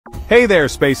Hey there,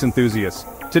 space enthusiasts!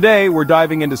 Today, we're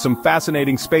diving into some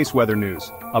fascinating space weather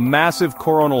news. A massive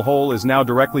coronal hole is now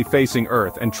directly facing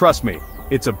Earth, and trust me,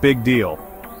 it's a big deal.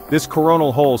 This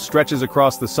coronal hole stretches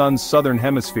across the sun's southern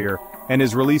hemisphere and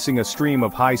is releasing a stream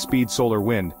of high-speed solar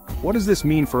wind. What does this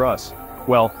mean for us?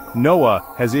 Well,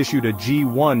 NOAA has issued a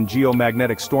G1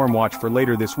 geomagnetic storm watch for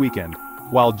later this weekend.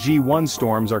 While G1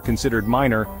 storms are considered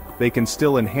minor, they can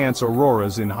still enhance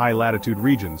auroras in high-latitude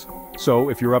regions. So,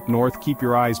 if you're up north, keep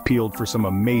your eyes peeled for some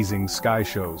amazing sky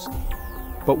shows.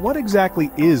 But what exactly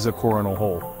is a coronal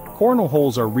hole? Coronal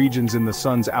holes are regions in the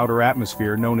sun's outer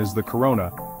atmosphere known as the corona,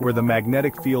 where the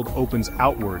magnetic field opens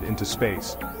outward into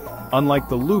space. Unlike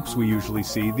the loops we usually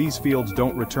see, these fields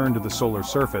don't return to the solar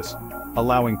surface,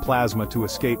 allowing plasma to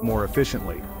escape more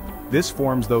efficiently. This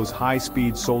forms those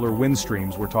high-speed solar wind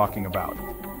streams we're talking about.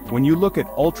 When you look at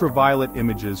ultraviolet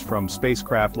images from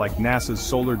spacecraft like NASA's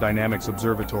Solar Dynamics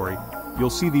Observatory, you'll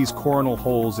see these coronal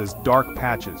holes as dark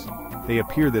patches. They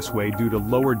appear this way due to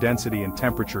lower density and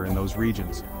temperature in those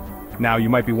regions. Now you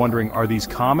might be wondering, are these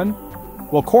common?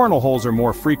 Well, coronal holes are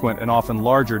more frequent and often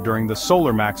larger during the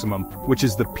solar maximum, which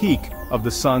is the peak of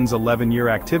the sun's 11-year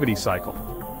activity cycle.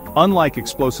 Unlike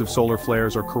explosive solar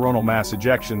flares or coronal mass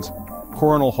ejections,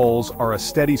 coronal holes are a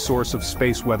steady source of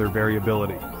space weather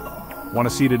variability. Want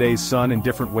to see today's sun in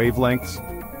different wavelengths?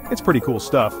 It's pretty cool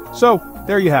stuff. So,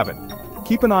 there you have it.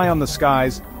 Keep an eye on the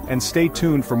skies and stay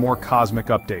tuned for more cosmic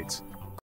updates.